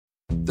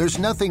There's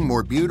nothing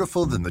more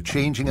beautiful than the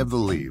changing of the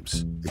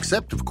leaves.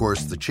 Except, of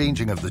course, the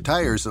changing of the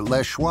tires at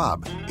Les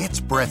Schwab. It's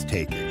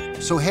breathtaking.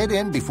 So head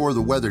in before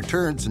the weather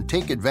turns and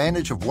take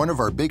advantage of one of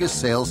our biggest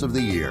sales of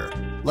the year.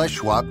 Les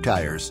Schwab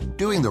Tires.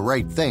 Doing the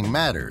right thing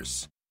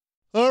matters.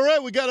 All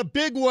right, we got a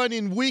big one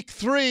in Week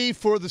 3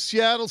 for the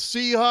Seattle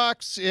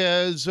Seahawks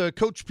as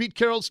Coach Pete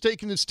Carroll's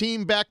taking his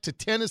team back to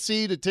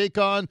Tennessee to take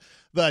on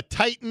the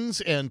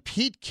Titans, and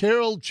Pete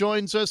Carroll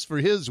joins us for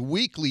his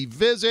weekly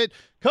visit.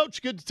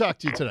 Coach, good to talk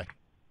to you today.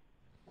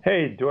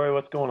 Hey, Dory,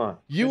 what's going on?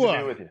 Good to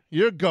be with you.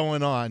 You're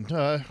going on.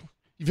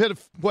 You've had,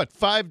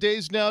 5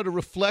 days now to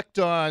reflect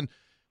on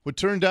what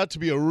turned out to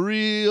be a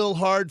real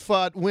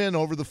hard-fought win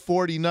over the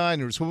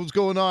 49ers. What was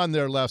going on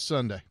there last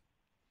Sunday?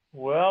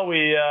 Well,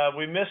 we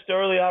missed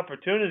early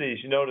opportunities,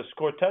 to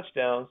score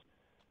touchdowns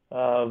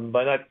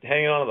by not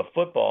hanging on to the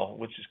football,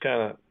 which is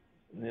kind of,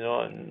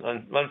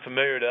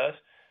 unfamiliar to us.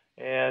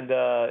 And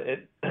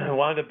it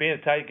wound up being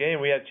a tight game.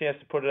 We had a chance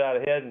to put it out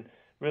ahead and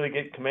really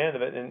get command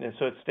of it, and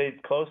so it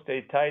stayed close,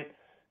 stayed tight,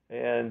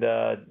 and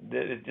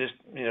it just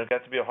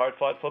got to be a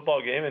hard-fought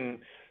football game.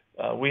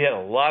 And we had a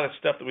lot of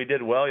stuff that we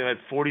did well. We had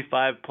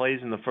 45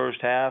 plays in the first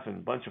half and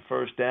a bunch of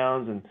first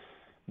downs and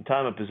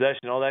time of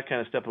possession, all that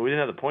kind of stuff, but we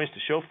didn't have the points to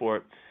show for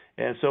it.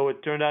 And so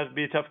it turned out to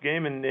be a tough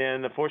game, and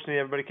unfortunately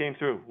everybody came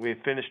through. We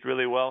finished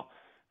really well.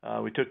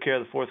 We took care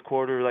of the fourth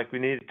quarter like we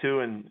needed to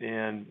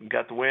and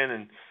got the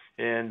win,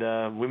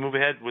 and we move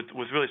ahead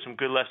with really some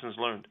good lessons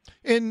learned.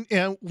 And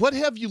what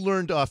have you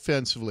learned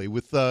offensively?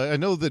 With I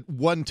know that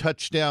one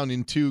touchdown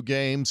in 2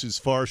 games is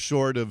far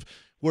short of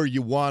where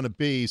you want to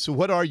be. So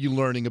what are you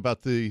learning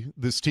about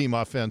this team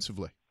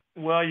offensively?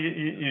 Well,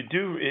 you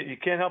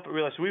can't help but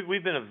realize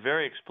we've been a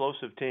very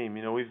explosive team.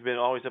 We've been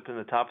always up in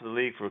the top of the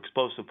league for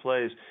explosive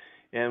plays,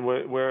 and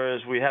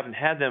whereas we haven't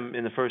had them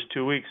in the first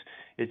 2 weeks,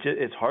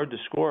 it's hard to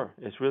score.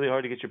 It's really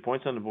hard to get your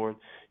points on the board.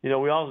 We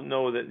all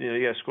know that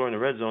you got to score in the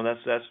red zone.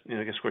 That's you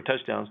got to score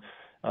touchdowns.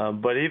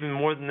 But even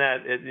more than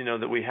that,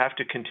 that we have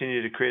to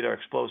continue to create our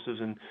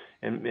explosives,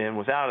 and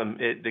without them,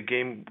 the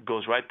game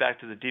goes right back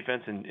to the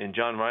defense and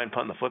John Ryan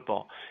punting the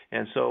football.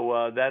 And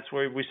so that's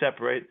where we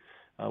separate.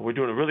 We're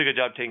doing a really good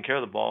job taking care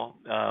of the ball,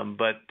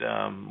 but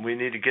we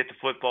need to get the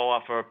football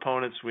off our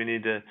opponents. We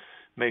need to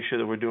make sure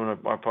that we're doing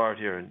our part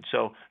here. And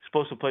so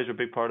explosive plays are a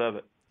big part of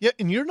it. Yeah,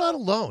 and you're not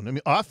alone. I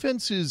mean,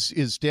 offense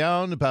is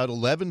down about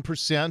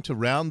 11%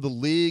 around the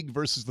league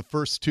versus the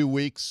first 2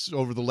 weeks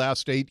over the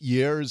last 8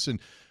 years. And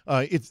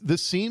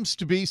this seems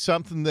to be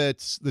something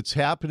that's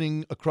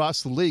happening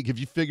across the league. Have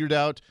you figured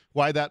out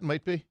why that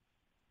might be?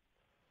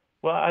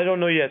 Well, I don't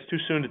know yet. It's too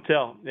soon to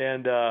tell.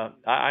 And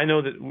I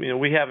know that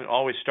we haven't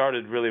always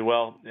started really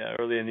well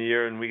early in the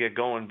year, and we get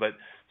going. But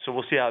so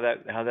we'll see how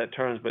that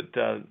turns. But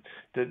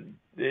it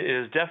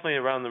is definitely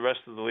around the rest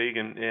of the league,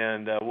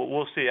 and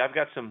we'll see. I've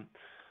got some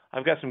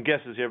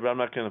guesses here, but I'm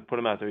not going to put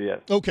them out there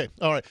yet. Okay,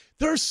 all right.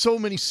 There are so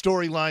many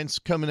storylines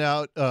coming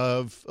out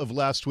of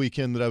last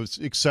weekend that I was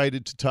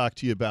excited to talk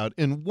to you about,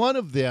 and one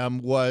of them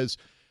was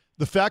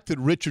the fact that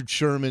Richard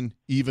Sherman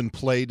even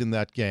played in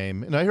that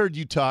game. And I heard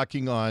you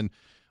talking on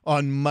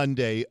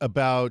Monday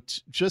about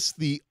just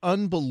the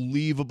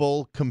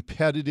unbelievable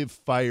competitive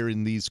fire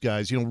in these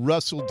guys.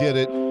 Russell did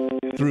it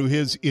through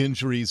his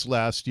injuries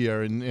last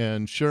year, and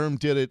Sherm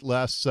did it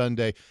last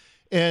Sunday.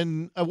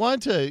 And I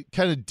wanted to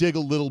kind of dig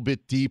a little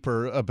bit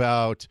deeper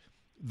about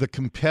the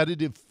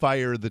competitive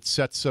fire that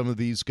sets some of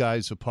these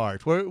guys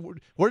apart.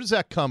 Where does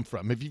that come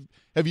from?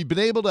 Have you been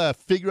able to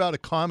figure out a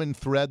common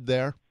thread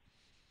there?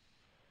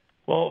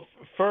 Well,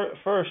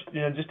 first,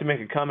 just to make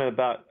a comment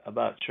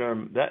about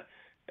Sherm, that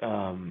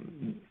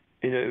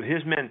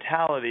his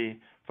mentality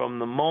from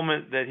the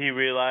moment that he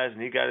realized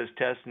and he got his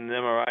test and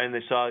MRI and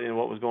they saw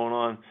what was going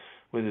on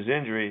with his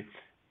injury,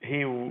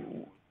 he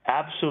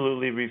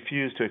absolutely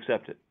refused to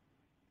accept it.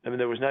 I mean,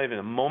 there was not even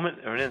a moment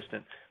or an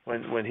instant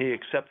when he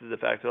accepted the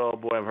fact that, oh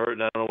boy, I'm hurt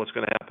and I don't know what's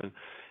going to happen.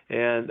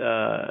 And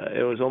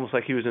it was almost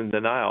like he was in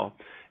denial,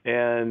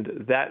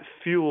 and that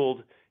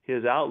fueled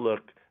his outlook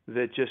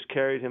that just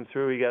carried him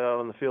through. He got out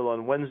on the field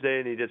on Wednesday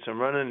and he did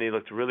some running and he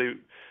looked really,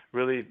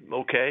 really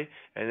okay.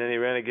 And then he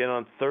ran again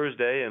on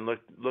Thursday and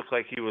looked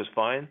like he was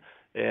fine.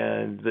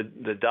 And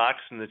the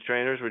docs and the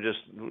trainers were just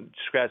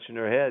scratching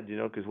their head,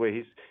 because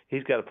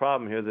he's got a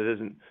problem here that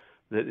isn't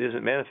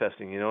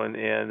manifesting,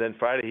 and then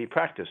Friday he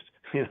practiced,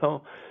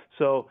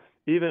 So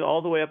even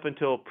all the way up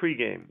until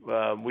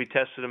pregame, we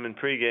tested him in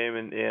pregame,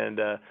 and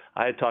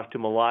I had talked to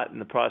him a lot in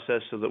the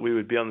process so that we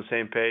would be on the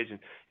same page,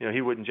 and he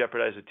wouldn't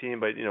jeopardize the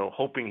team by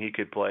hoping he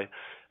could play.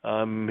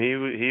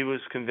 He was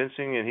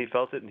convincing, and he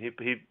felt it, and he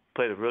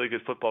played a really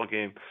good football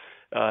game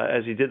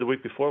as he did the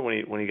week before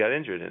when he got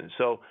injured. And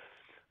so,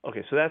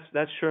 okay, so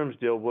that's Sherm's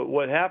deal.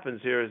 What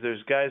happens here is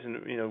there's guys,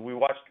 and we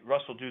watched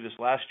Russell do this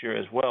last year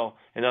as well,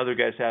 and other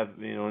guys have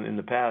in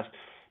the past,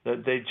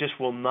 that they just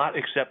will not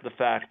accept the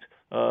fact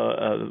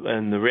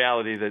and the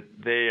reality that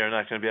they are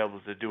not going to be able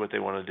to do what they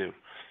want to do.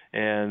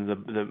 And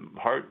the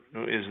heart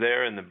is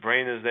there and the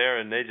brain is there,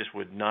 and they just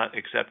would not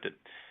accept it.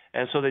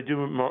 And so they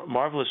do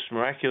marvelous,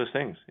 miraculous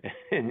things,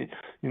 and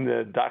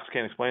the docs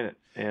can't explain it.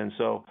 And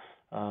so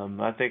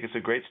I think it's a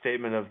great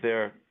statement of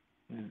their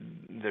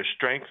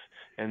strength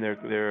and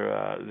their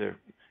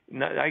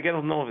I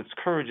don't know if it's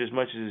courage as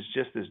much as it's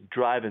just this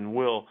drive and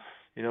will.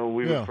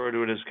 We refer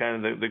to it as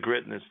kind of the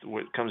grit, and it's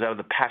what comes out of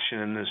the passion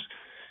and this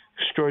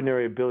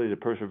extraordinary ability to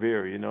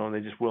persevere. And they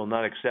just will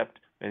not accept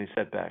any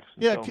setbacks.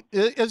 Yeah, so,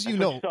 as you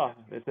know,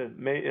 it's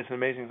an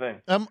amazing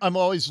thing. I'm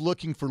always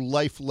looking for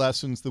life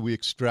lessons that we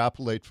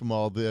extrapolate from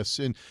all this,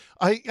 and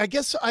I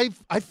guess I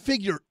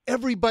figure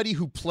everybody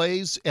who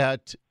plays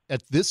at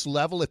this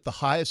level, at the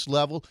highest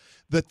level,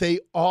 that they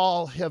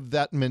all have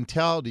that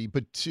mentality.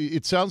 But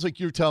it sounds like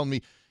you're telling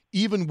me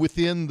even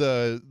within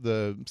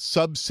the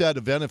subset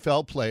of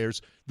NFL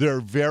players, there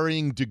are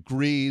varying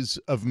degrees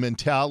of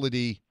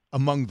mentality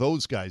among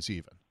those guys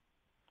even.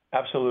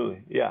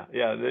 Absolutely. Yeah.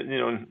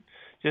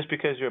 Just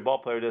because you're a ball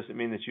player doesn't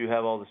mean that you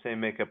have all the same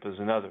makeup as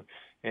another.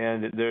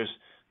 And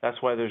that's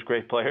why there's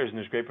great players and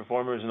there's great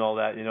performers and all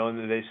that,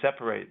 and they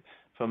separate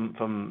from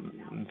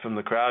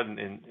the crowd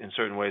in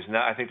certain ways. And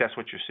I think that's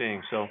what you're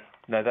seeing. So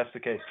that's the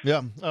case.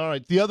 Yeah. All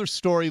right. The other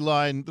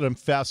storyline that I'm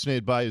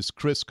fascinated by is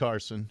Chris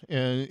Carson.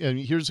 And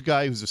here's a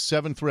guy who's a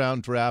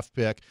 7th-round draft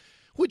pick,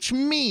 which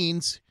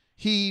means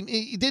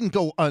he didn't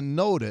go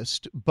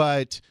unnoticed,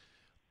 but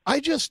I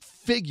just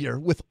figure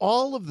with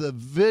all of the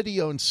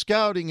video and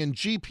scouting and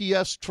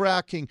GPS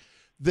tracking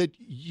that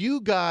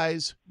you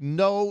guys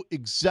know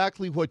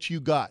exactly what you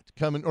got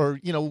coming, or,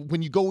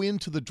 when you go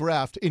into the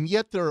draft, and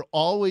yet there are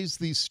always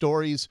these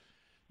stories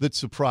that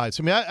surprise.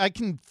 I mean, I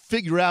can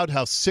figure out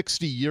how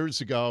 60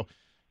 years ago,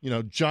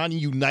 Johnny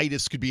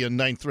Unitas could be a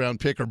 9th-round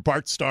pick or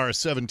Bart Starr a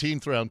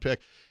 17th-round pick.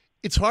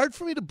 It's hard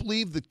for me to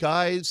believe that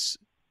guys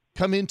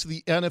come into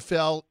the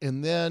NFL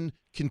and then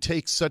can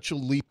take such a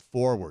leap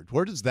forward.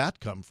 Where does that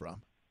come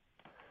from?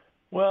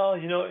 Well,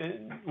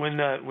 when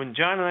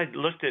John and I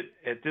looked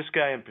at this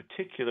guy in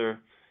particular,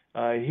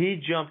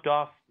 he jumped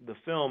off the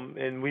film,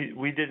 and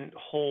we didn't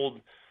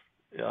hold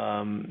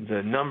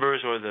the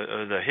numbers or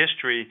the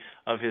history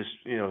of his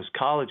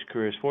college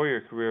career, his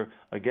 4-year career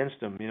against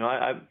him.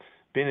 I've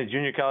been a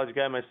junior college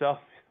guy myself.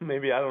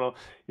 Maybe, I don't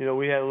know.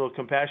 We had a little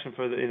compassion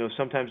for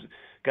sometimes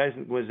guys,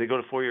 as they go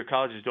to 4-year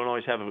colleges, don't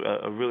always have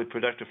a really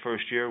productive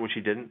first year, which he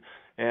didn't,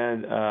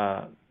 and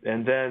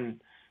then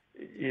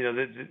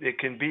it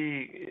can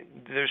be,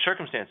 there's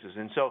circumstances,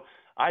 and so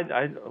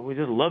we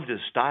just loved his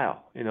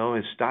style.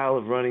 His style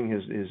of running.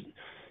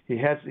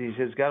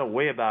 He's got a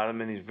way about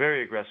him, and he's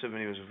very aggressive, and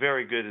he was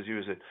very good as he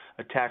was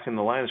attacking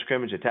the line of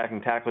scrimmage,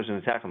 attacking tacklers, and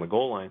attacking the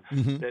goal line.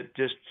 Mm-hmm. That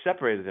just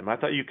separated him. I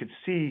thought you could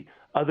see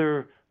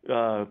other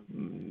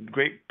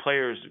great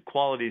players'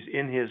 qualities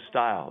in his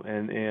style,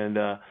 and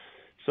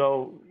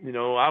so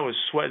I was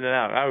sweating it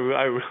out. I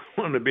really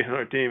wanted to be on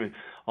our team, and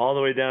all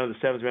the way down to the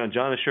 7th round,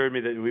 John assured me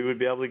that we would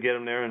be able to get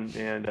him there, and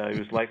he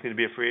was likely to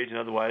be a free agent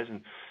otherwise,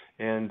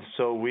 and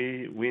so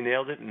we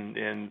nailed it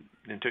and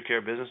took care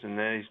of business, and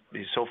then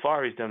he's so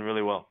far he's done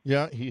really well.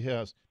 Yeah, he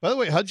has. By the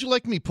way, how'd you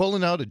like me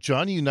pulling out a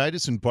Johnny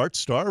Unitas and Bart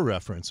Starr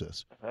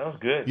references? That was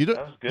good. You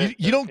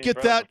don't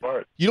get that.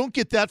 You don't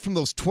get that from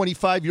those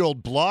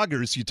 25-year-old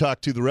bloggers you talk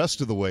to the rest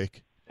of the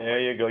week. There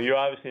you go. You're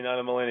obviously not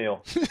a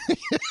millennial.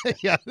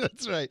 Yeah,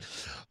 that's right.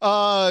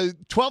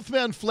 12th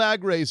man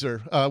flag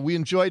raiser. We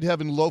enjoyed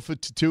having Lofa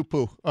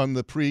Tatupu on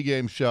the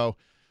pregame show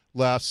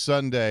last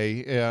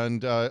Sunday,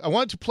 and I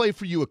wanted to play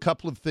for you a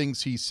couple of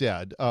things he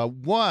said.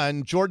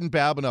 One, Jordan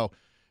Babineau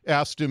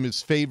asked him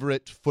his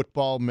favorite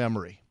football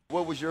memory.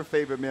 What was your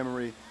favorite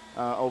memory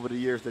over the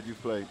years that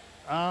you've played?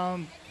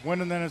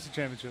 Winning the NFC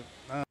Championship.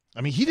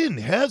 I mean, he didn't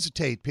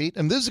hesitate, Pete.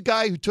 And this is a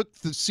guy who took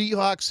the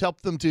Seahawks,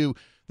 helped them to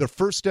their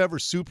first ever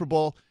Super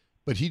Bowl,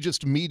 but he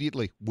just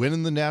immediately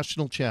winning the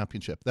national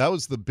championship. That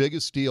was the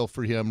biggest deal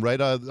for him right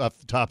off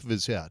the top of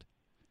his head.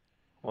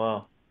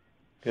 Wow.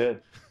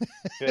 Good.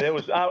 I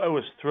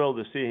was thrilled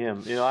to see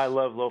him. I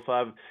love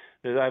Lo-Fi.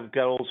 I've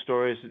got old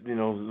stories,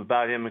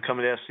 about him and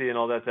coming to SC and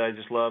all that I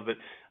just love. But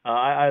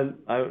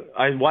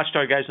I watched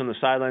our guys on the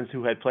sidelines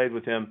who had played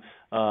with him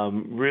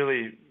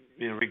really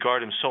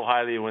regard him so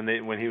highly when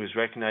he was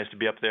recognized to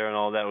be up there and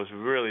all that. It was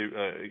really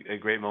a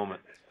great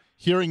moment.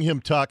 Hearing him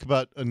talk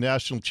about a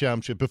national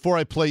championship, before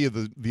I play you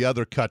the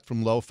other cut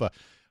from Lofa,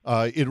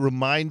 it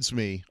reminds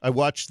me, I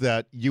watched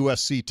that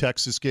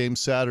USC-Texas game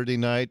Saturday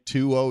night,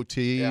 2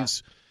 OTs. Yeah.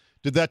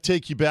 Did that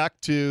take you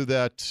back to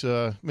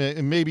that,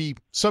 maybe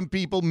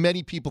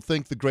many people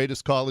think the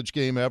greatest college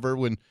game ever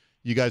when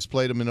you guys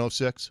played them in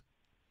 2006?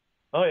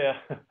 Oh,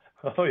 yeah.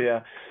 Oh,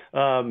 yeah.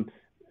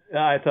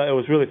 I thought it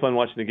was really fun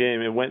watching the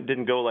game. It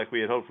didn't go like we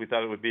had hoped. We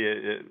thought it would be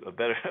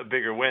a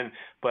bigger win,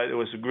 but it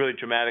was really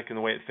dramatic in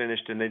the way it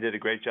finished, and they did a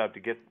great job to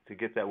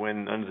get that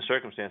win under the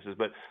circumstances.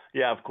 But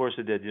yeah, of course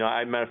it did.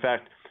 Matter of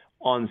fact,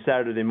 on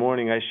Saturday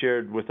morning, I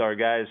shared with our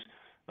guys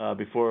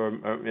before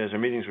as our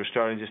meetings were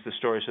starting just the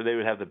story, so they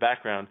would have the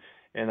background.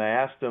 And I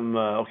asked them,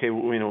 okay,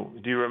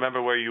 do you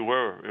remember where you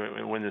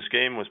were when this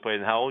game was played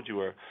and how old you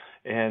were?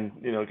 And,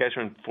 guys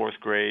were in 4th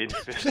grade,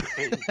 5th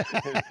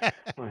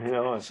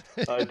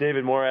grade.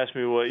 David Moore asked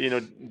me, well,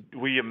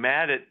 were you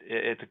mad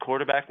at the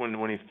quarterback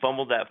when he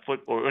fumbled that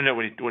foot, or no,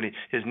 when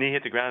his knee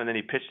hit the ground and then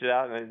he pitched it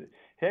out? And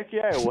Heck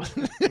yeah, it was.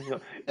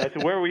 I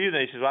said, where were you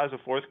then? He says, well, I was a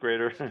fourth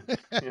grader.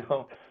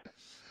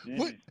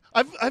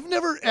 I've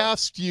never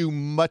asked you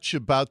much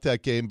about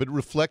that game, but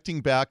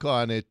reflecting back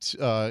on it,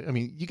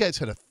 you guys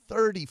had a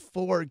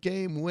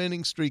 34-game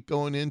winning streak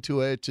going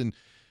into it, and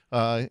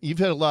you've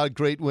had a lot of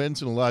great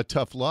wins and a lot of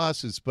tough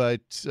losses,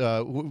 but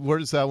where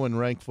does that one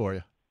rank for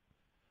you?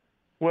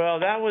 Well,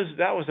 that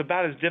was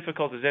about as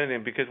difficult as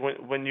anything, because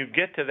when you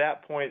get to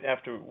that point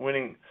after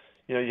winning,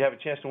 you have a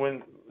chance to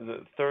win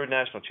the third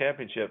national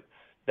championship.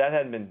 That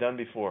hadn't been done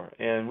before,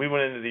 and we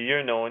went into the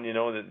year knowing,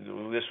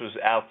 that this was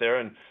out there,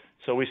 and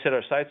so we set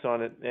our sights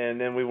on it, and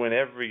then we win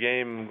every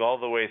game all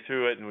the way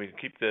through it, and we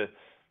keep the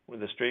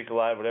streak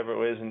alive, whatever it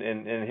was, and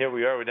here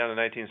we are, we're down to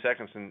 19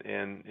 seconds,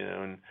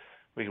 and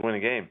we can win a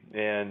game,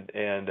 and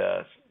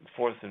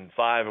 4th and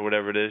 5 or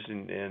whatever it is,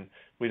 and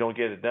we don't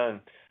get it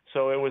done.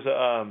 So it was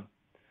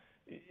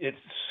it's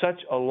such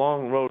a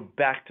long road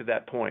back to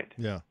that point.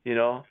 Yeah.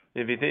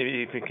 If you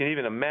can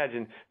even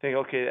imagine, think,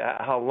 okay,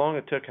 how long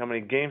it took, how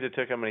many games it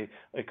took, how many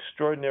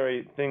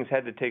extraordinary things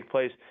had to take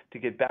place to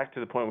get back to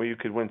the point where you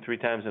could win 3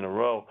 times in a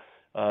row,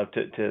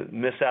 to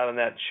miss out on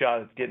that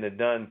shot at getting it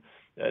done.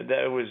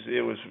 It was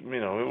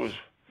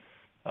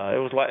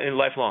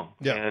lifelong.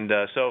 Yeah. And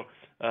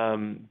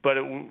but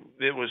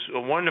it was a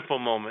wonderful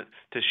moment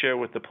to share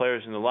with the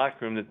players in the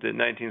locker room that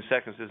 19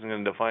 seconds isn't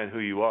going to define who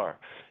you are.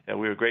 We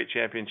were a great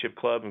championship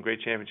club and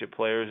great championship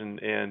players,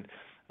 and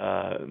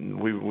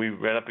we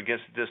ran up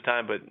against it this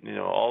time, but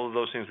all of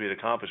those things we had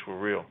accomplished were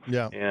real.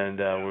 Yeah. And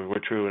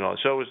were true and all.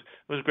 So it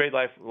was a great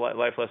life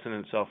lesson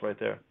in itself right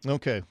there.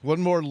 Okay,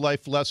 one more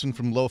life lesson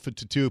from Lofa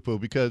Tatupu,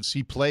 because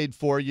he played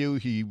for you,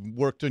 he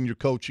worked on your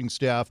coaching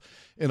staff,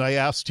 and I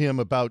asked him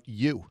about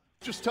you.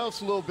 Just tell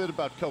us a little bit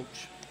about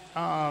Coach.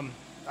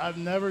 I've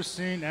never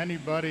seen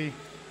anybody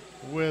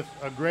with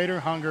a greater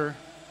hunger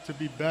to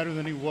be better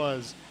than he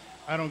was.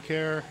 I don't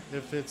care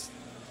if it's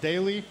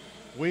daily,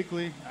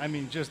 weekly,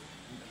 just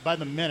by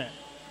the minute.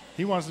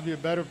 He wants to be a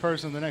better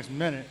person the next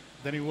minute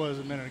than he was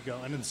a minute ago.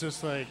 And it's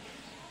just like,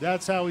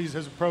 that's how his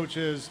approach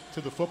is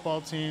to the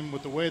football team,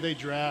 with the way they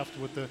draft,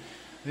 with the,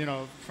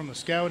 from the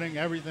scouting,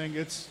 everything.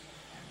 It's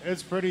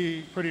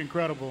pretty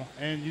incredible.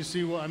 And you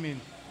see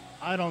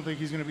I don't think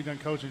he's going to be done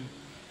coaching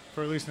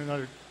for at least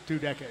another 2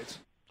 decades.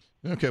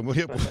 Okay,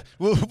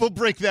 we'll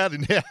break that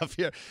in half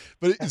here.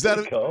 But is that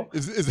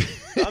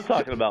I'm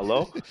talking about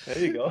low. There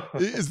you go.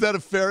 Is that a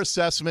fair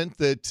assessment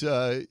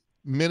that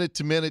minute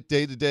to minute,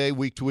 day to day,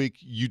 week to week,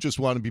 you just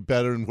want to be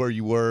better than where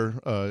you were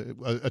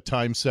a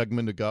time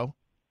segment ago?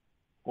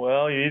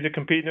 Well, you're either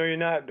competing or you're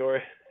not,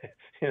 Dory.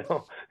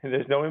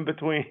 There's no in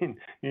between.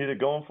 You're either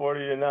going for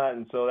it or you're not,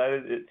 and so that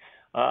is it.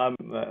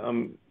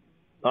 I'm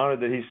honored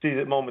that he sees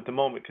it moment to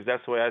moment, because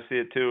that's the way I see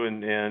it too,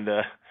 and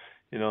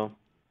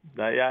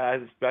I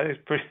think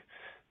it's pretty.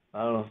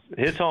 I don't know. It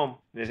hits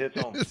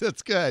home.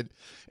 That's good.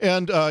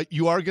 And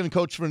you are going to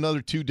coach for another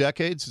 2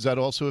 decades. Is that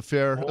also a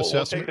fair assessment?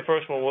 We'll take the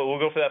first one. We'll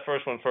go for that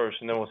first one first,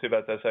 and then we'll see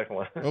about that second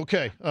one.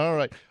 Okay. All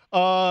right.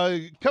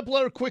 A couple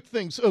other quick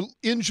things.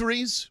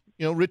 Injuries.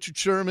 Richard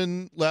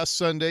Sherman last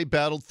Sunday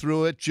battled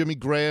through it. Jimmy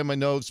Graham, I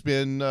know, has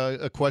been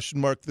a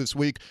question mark this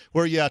week.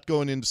 Where are you at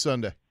going into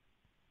Sunday?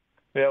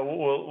 Yeah,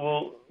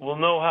 we'll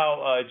know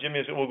how Jimmy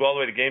is. We'll go all the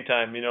way to game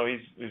time. He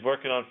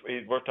worked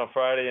on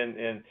Friday,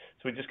 and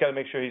so we just got to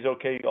make sure he's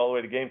okay all the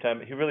way to game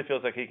time. He really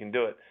feels like he can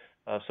do it,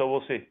 so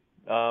we'll see.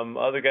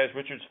 Other guys,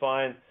 Richard's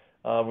fine.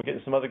 We're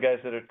getting some other guys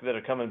that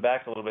are coming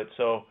back a little bit,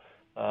 so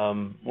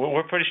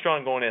we're pretty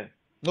strong going in.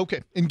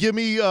 Okay, and give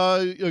me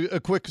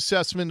a quick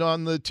assessment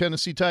on the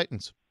Tennessee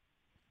Titans.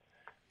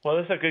 Well,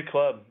 this is a good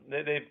club.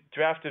 They've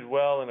drafted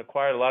well and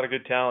acquired a lot of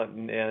good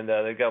talent, and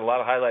they've got a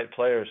lot of highlight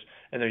players,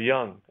 and they're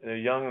young. They're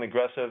young and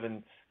aggressive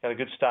and got a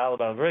good style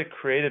about them. A very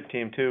creative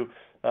team, too.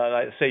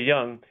 I say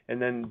young,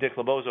 and then Dick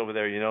LeBeau's over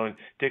there, and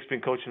Dick's been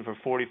coaching for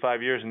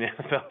 45 years in the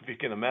NFL, if you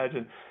can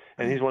imagine,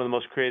 and he's one of the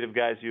most creative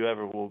guys you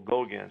ever will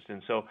go against.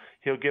 And so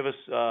he'll give us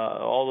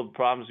all the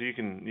problems you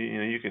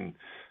can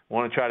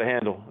want to try to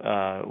handle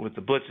with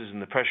the blitzes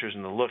and the pressures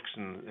and the looks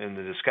and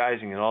the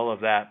disguising and all of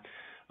that.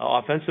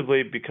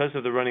 Offensively, because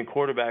of the running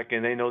quarterback,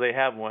 and they know they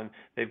have one,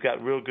 they've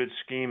got real good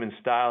scheme and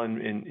style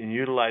in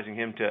utilizing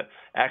him to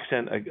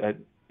accent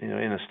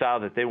in a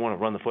style that they want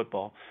to run the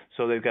football.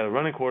 So they've got a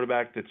running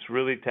quarterback that's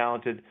really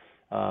talented,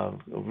 a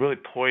really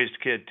poised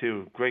kid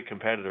too, great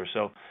competitor.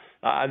 So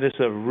this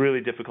is a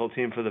really difficult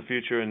team for the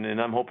future,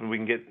 and I'm hoping we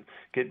can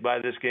get by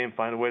this game,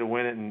 find a way to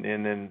win it,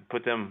 and then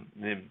put them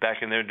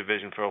back in their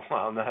division for a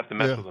while and not have to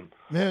mess with them.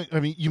 Yeah,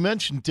 you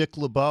mentioned Dick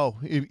LeBeau.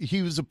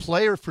 He was a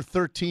player for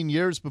 13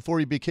 years before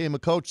he became a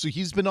coach, so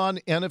he's been on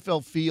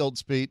NFL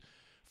fields, Pete,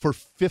 for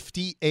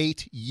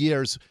 58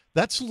 years.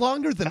 That's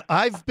longer than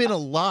I've been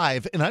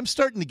alive, and I'm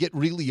starting to get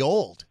really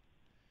old.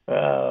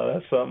 Oh,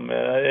 that's something, man.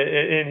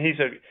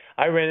 And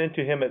I ran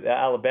into him at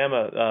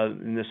Alabama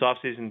in this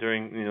offseason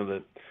during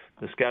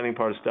the scouting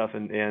part of stuff,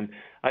 and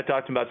I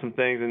talked to him about some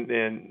things,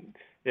 and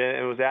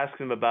was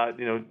asking him about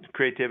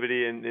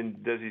creativity and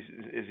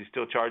is he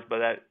still charged by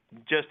that?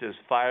 Just as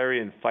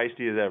fiery and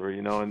feisty as ever,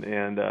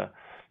 and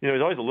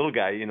he's always a little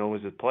guy,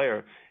 as a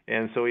player,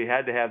 And so he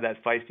had to have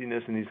that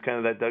feistiness, and he's kind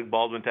of that Doug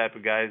Baldwin type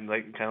of guy,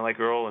 kind of like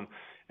Earl,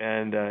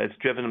 and it's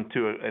driven him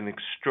to an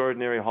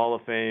extraordinary Hall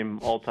of Fame,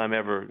 all-time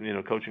ever,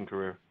 coaching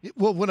career.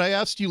 Well, when I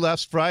asked you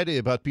last Friday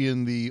about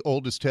being the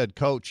oldest head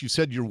coach, you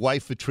said your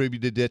wife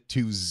attributed it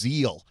to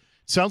zeal.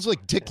 Sounds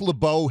like Dick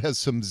LeBeau has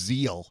some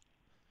zeal.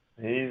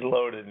 He's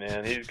loaded,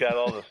 man. He's got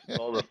all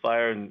the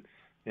fire and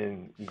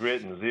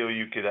grit and zeal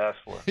you could ask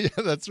for. Yeah,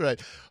 that's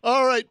right.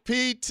 All right,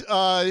 Pete,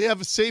 you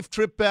have a safe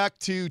trip back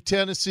to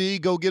Tennessee.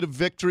 Go get a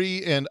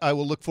victory, and I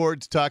will look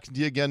forward to talking to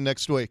you again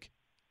next week.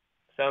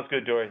 Sounds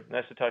good, Dory.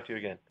 Nice to talk to you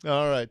again.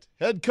 All right.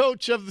 Head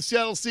coach of the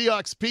Seattle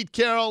Seahawks, Pete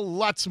Carroll.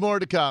 Lots more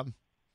to come.